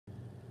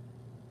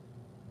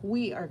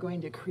we are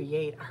going to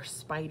create our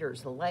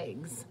spider's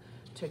legs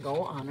to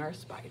go on our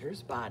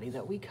spider's body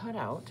that we cut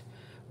out.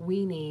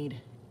 We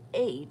need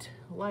 8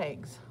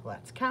 legs.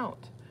 Let's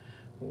count.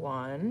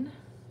 1,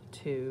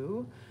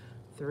 2,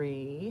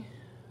 3,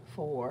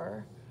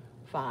 4,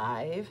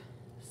 5,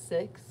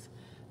 6,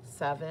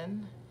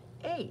 7,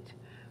 8.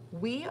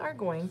 We are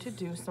going to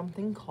do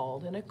something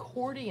called an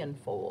accordion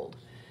fold.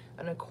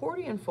 An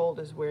accordion fold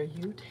is where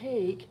you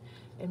take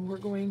and we're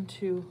going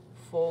to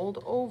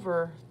fold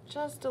over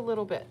just a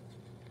little bit.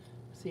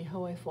 See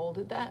how I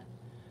folded that?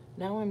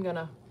 Now I'm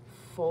gonna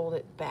fold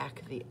it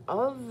back the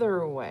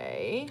other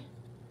way.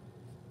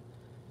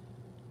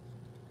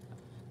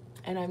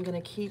 And I'm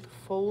gonna keep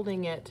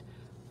folding it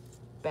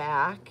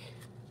back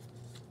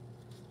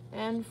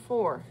and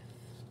forth.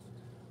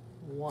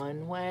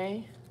 One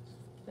way,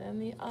 then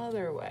the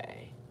other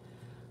way.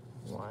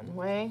 One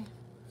way,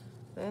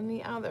 then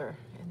the other.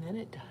 And then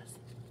it does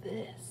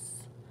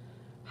this.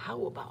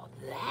 How about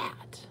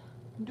that?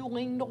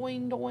 Doing,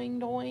 doing, doing,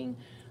 doing.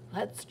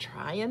 Let's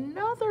try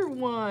another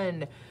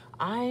one.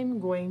 I'm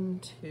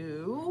going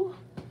to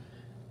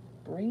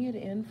bring it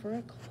in for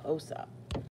a close-up.